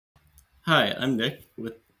Hi, I'm Nick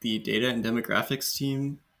with the Data and Demographics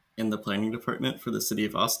team in the Planning Department for the City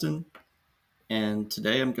of Austin. And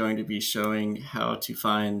today I'm going to be showing how to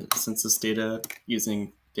find census data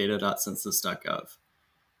using data.census.gov.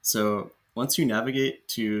 So once you navigate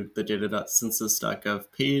to the data.census.gov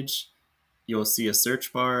page, you'll see a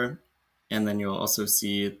search bar, and then you'll also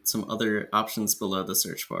see some other options below the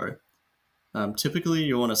search bar. Typically,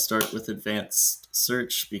 you'll want to start with advanced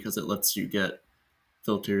search because it lets you get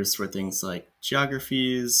filters for things like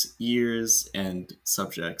geographies, years, and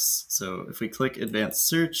subjects. So if we click advanced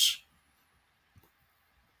search,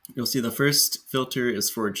 you'll see the first filter is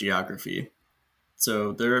for geography.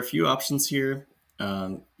 So there are a few options here.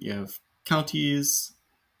 You have counties,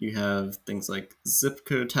 you have things like zip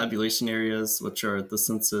code tabulation areas, which are the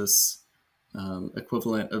census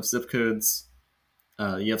equivalent of zip codes.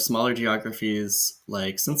 You have smaller geographies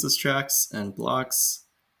like census tracts and blocks,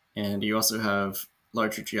 and you also have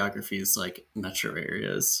larger geographies like metro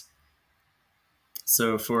areas.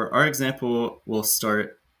 So for our example, we'll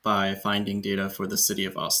start by finding data for the city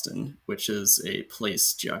of Austin, which is a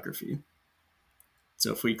place geography.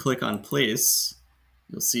 So if we click on place,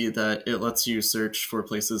 you'll see that it lets you search for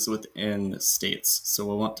places within states. So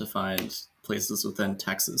we'll want to find places within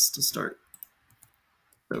Texas to start.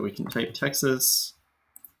 So we can type Texas,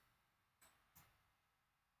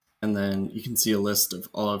 and then you can see a list of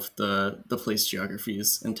all of the place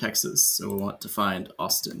geographies in Texas. So we'll want to find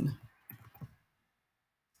Austin.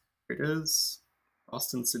 Here it is,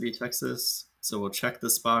 Austin City, Texas. So we'll check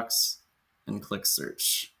this box and click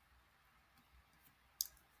search.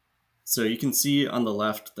 So you can see on the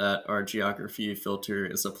left that our geography filter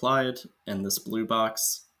is applied in this blue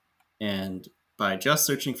box. And by just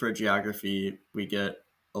searching for a geography, we get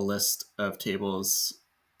a list of tables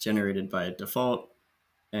generated by default.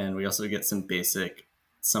 And we also get some basic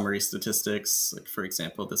summary statistics. Like, for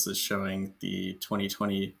example, this is showing the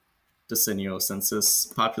 2020 decennial census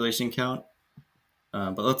population count.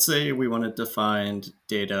 But let's say we wanted to find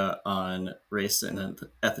data on race and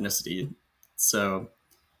ethnicity. So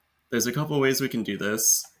there's a couple ways we can do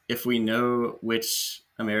this. If we know which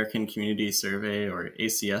American Community Survey or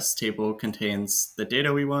ACS table contains the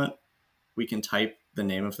data we want, we can type the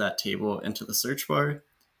name of that table into the search bar.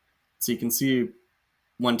 So you can see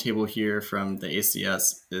one table here from the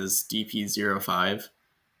ACS is DP05.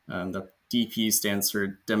 The DP stands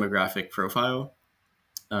for demographic profile.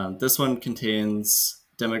 This one contains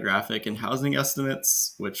demographic and housing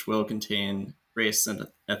estimates, which will contain race and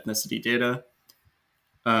ethnicity data.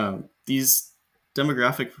 These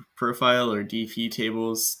demographic profile or DP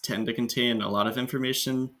tables tend to contain a lot of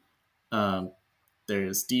information.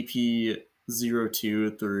 There's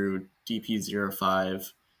DP02 through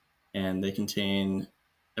DP05, and they contain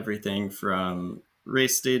everything from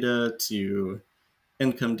race data to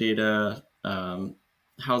income data,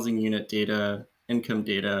 housing unit data, income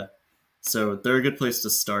data. So they're a good place to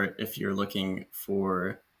start if you're looking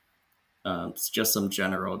for just some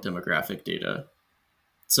general demographic data.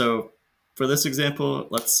 So for this example,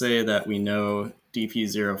 let's say that we know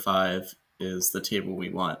DP05 is the table we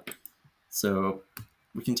want. So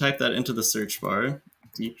we can type that into the search bar,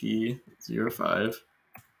 DP05.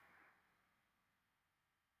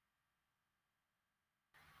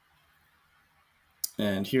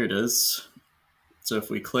 And here it is. So if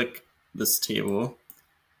we click this table,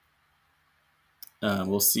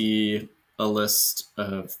 we'll see a list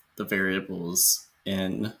of the variables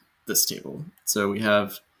in this table. So we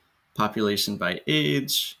have population by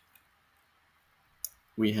age,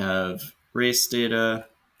 we have race data,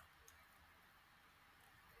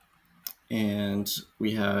 and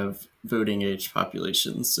we have voting age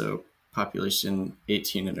population, so population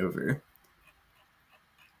 18 and over.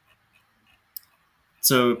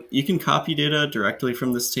 So you can copy data directly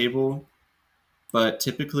from this table, but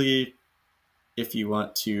typically if you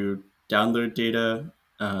want to download data,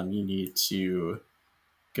 you need to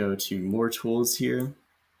go to more tools here.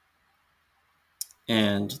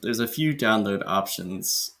 And there's a few download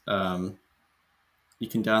options. You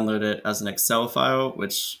can download it as an Excel file,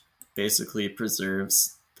 which basically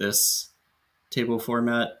preserves this table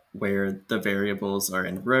format where the variables are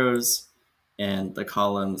in rows and the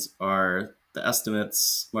columns are the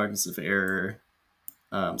estimates, margins of error.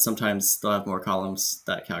 Sometimes they'll have more columns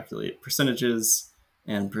that calculate percentages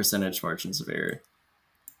and percentage margins of error.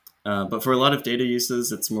 But for a lot of data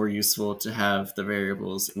uses, it's more useful to have the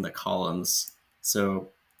variables in the columns. So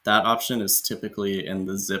that option is typically in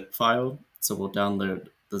the zip file. So we'll download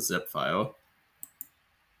the zip file.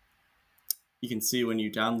 You can see when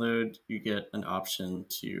you download, you get an option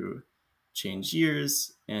to change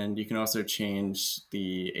years, and you can also change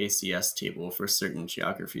the ACS table for certain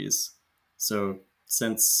geographies. So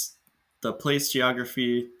since the place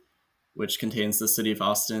geography, which contains the city of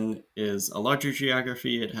Austin, is a larger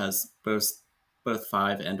geography, it has both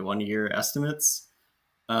 5 and 1 year estimates.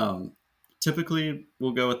 Um, Typically,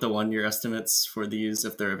 we'll go with the 1 year estimates for these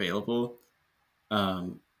if they're available.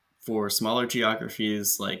 For smaller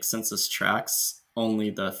geographies like Census Tracts, only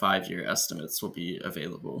the 5 year estimates will be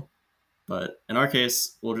available. But in our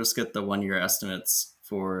case, we'll just get the 1 year estimates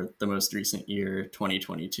for the most recent year,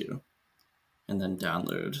 2022, and then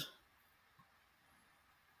download.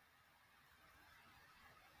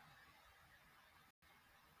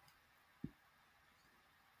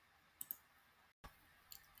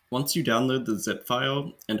 Once you download the zip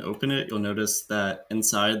file and open it, you'll notice that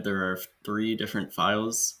inside there are 3 different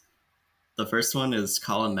files. The first one is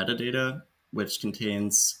column metadata, which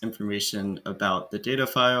contains information about the data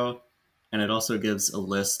file, and it also gives a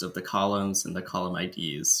list of the columns and the column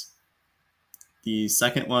IDs. The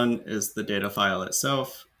second one is the data file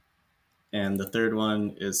itself, and the third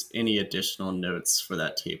one is any additional notes for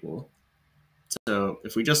that table. So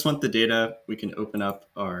if we just want the data, we can open up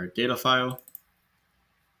our data file,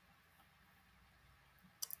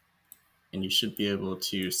 and you should be able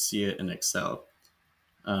to see it in Excel.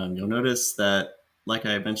 You'll notice that, like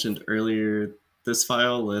I mentioned earlier, this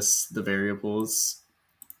file lists the variables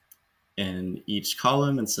in each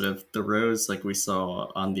column instead of the rows like we saw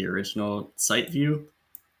on the original site view.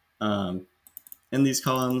 In these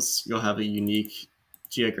columns, you'll have a unique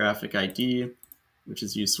geographic ID, which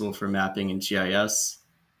is useful for mapping in GIS.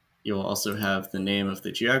 You'll also have the name of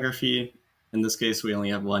the geography. In this case, we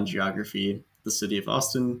only have one geography, the city of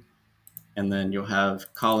Austin, and then you'll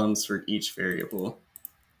have columns for each variable.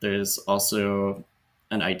 There's also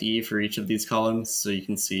an ID for each of these columns, so you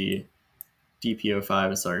can see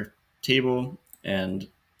DPO5 is our table, and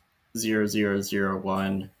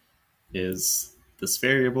 0001 is this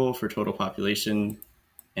variable for total population,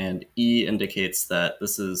 and E indicates that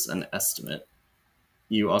this is an estimate.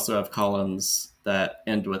 You also have columns that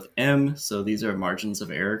end with M, so these are margins of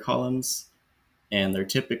error columns, and they're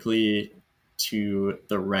typically to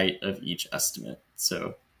the right of each estimate.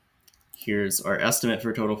 So here's our estimate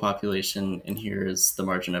for total population, and here's the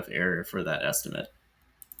margin of error for that estimate.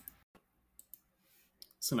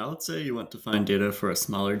 So now let's say you want to find data for a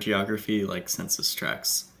smaller geography like census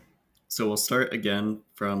tracts. So we'll start again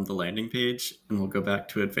from the landing page, and we'll go back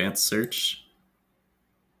to advanced search.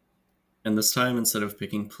 And this time, instead of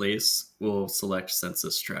picking place, we'll select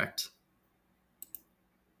census tract.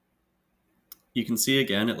 You can see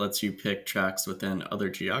again, it lets you pick tracts within other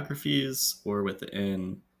geographies or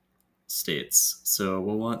within states. So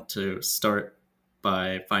we'll want to start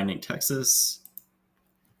by finding Texas.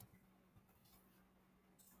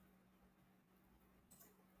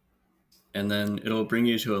 And then it'll bring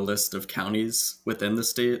you to a list of counties within the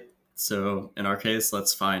state. So in our case,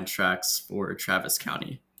 let's find tracts for Travis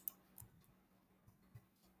County.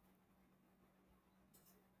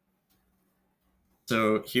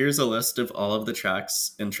 So here's a list of all of the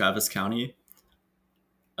tracts in Travis County.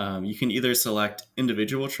 You can either select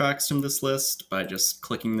individual tracts from this list by just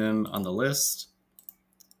clicking them on the list,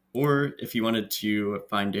 or if you wanted to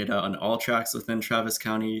find data on all tracts within Travis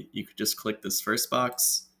County, you could just click this first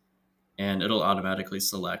box and it'll automatically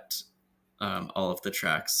select all of the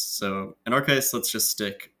tracts. So in our case, let's just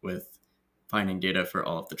stick with finding data for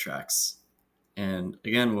all of the tracts. And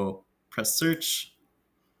again, we'll press search.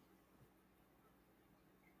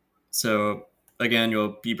 So again,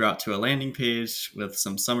 you'll be brought to a landing page with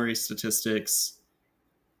some summary statistics.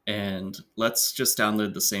 And let's just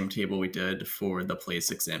download the same table we did for the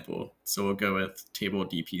place example. So we'll go with table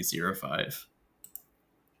DP05.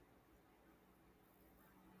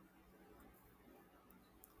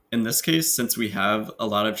 In this case, since we have a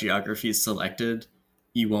lot of geographies selected,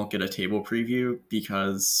 you won't get a table preview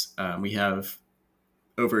because we have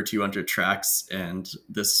over 200 tracts, and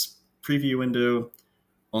this preview window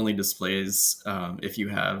only displays if you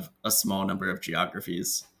have a small number of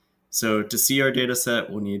geographies. So to see our data set,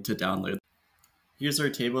 we'll need to download. Here's our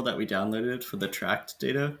table that we downloaded for the tract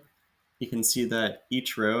data. You can see that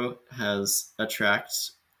each row has a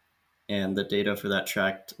tract, and the data for that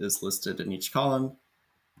tract is listed in each column.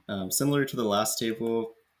 Similar to the last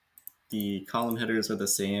table, the column headers are the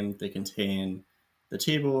same. They contain the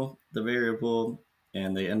table, the variable,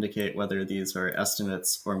 and they indicate whether these are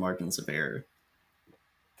estimates or margins of error.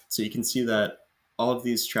 So you can see that all of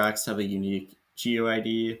these tracts have a unique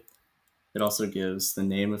GeoID. It also gives the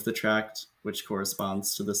name of the tract, which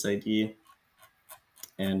corresponds to this ID.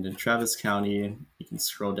 And in Travis County, you can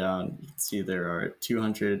scroll down, you can see there are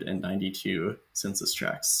 292 census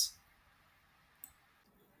tracts.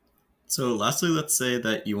 So lastly, let's say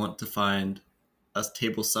that you want to find a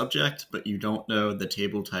table subject, but you don't know the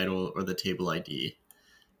table title or the table ID.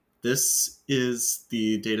 This is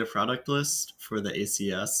the data product list for the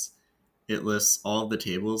ACS. It lists all of the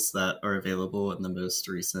tables that are available in the most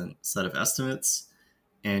recent set of estimates.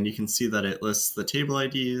 And you can see that it lists the table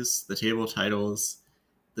IDs, the table titles,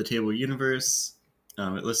 the table universe.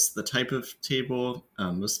 It lists the type of table.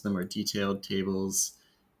 Most of them are detailed tables.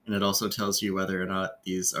 And it also tells you whether or not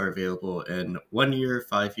these are available in 1 year,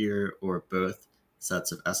 5-year, or both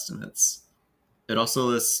sets of estimates. It also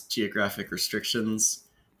lists geographic restrictions.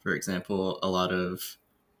 For example, a lot of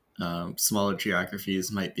smaller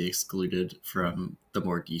geographies might be excluded from the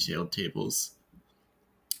more detailed tables.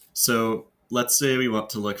 So let's say we want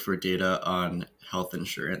to look for data on health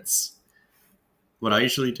insurance. What I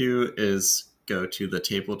usually do is go to the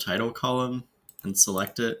table title column and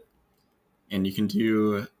select it. And you can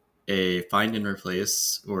do a find and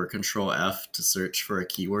replace or Control F to search for a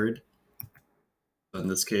keyword. In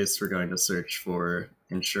this case, we're going to search for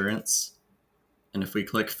insurance. And if we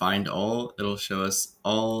click find all, it'll show us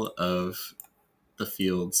all of the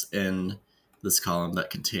fields in this column that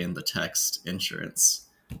contain the text insurance.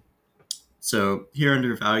 So here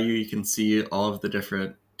under value, you can see all of the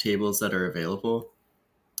different tables that are available.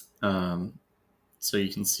 So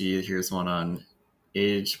you can see here's one on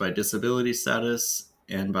age by disability status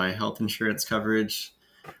and by health insurance coverage.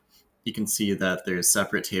 You can see that there's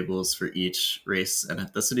separate tables for each race and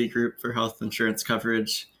ethnicity group for health insurance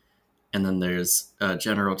coverage. And then there's a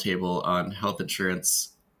general table on health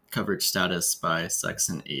insurance coverage status by sex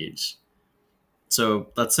and age.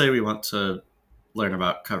 So let's say we want to learn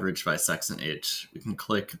about coverage by sex and age. We can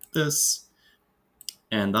click this,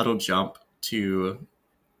 and that'll jump to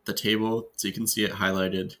the table. So you can see it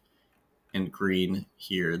highlighted in green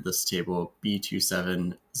here, this table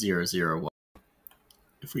B27001.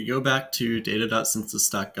 If we go back to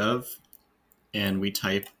data.census.gov and we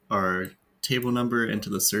type our table number into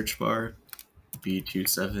the search bar,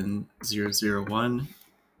 B27001,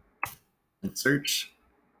 and search,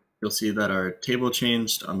 you'll see that our table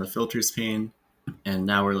changed on the filters pane, and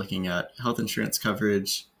now we're looking at health insurance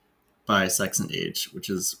coverage by sex and age, which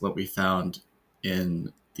is what we found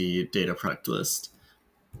in the data product list.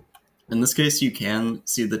 In this case, you can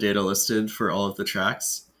see the data listed for all of the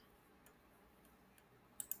tracts.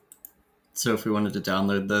 So if we wanted to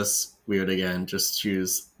download this, we would again just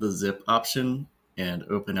choose the zip option and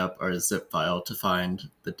open up our zip file to find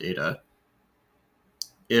the data.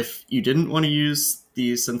 If you didn't want to use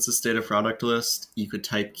the census data product list, you could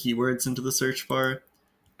type keywords into the search bar.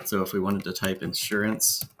 So if we wanted to type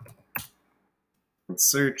insurance and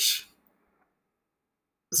search,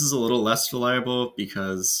 this is a little less reliable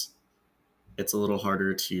because it's a little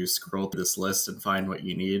harder to scroll through this list and find what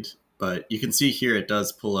you need. But you can see here it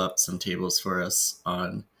does pull up some tables for us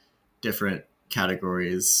on different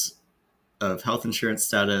categories of health insurance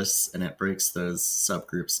status, and it breaks those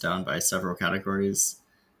subgroups down by several categories.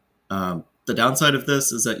 The downside of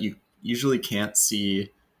this is that you usually can't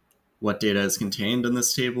see what data is contained in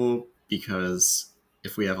this table, because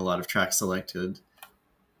if we have a lot of tracks selected,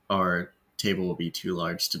 our table will be too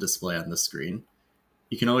large to display on the screen.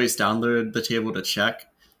 You can always download the table to check,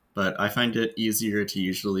 but I find it easier to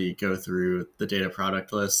usually go through the data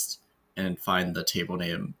product list and find the table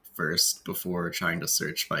name first before trying to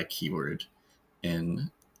search by keyword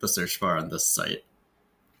in the search bar on this site.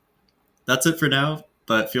 That's it for now,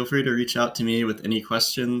 but feel free to reach out to me with any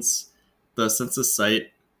questions. The census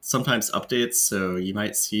site sometimes updates, so you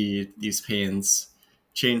might see these panes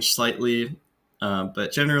change slightly,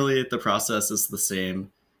 but generally the process is the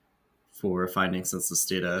same for finding census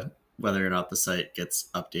data, whether or not the site gets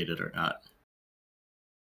updated or not.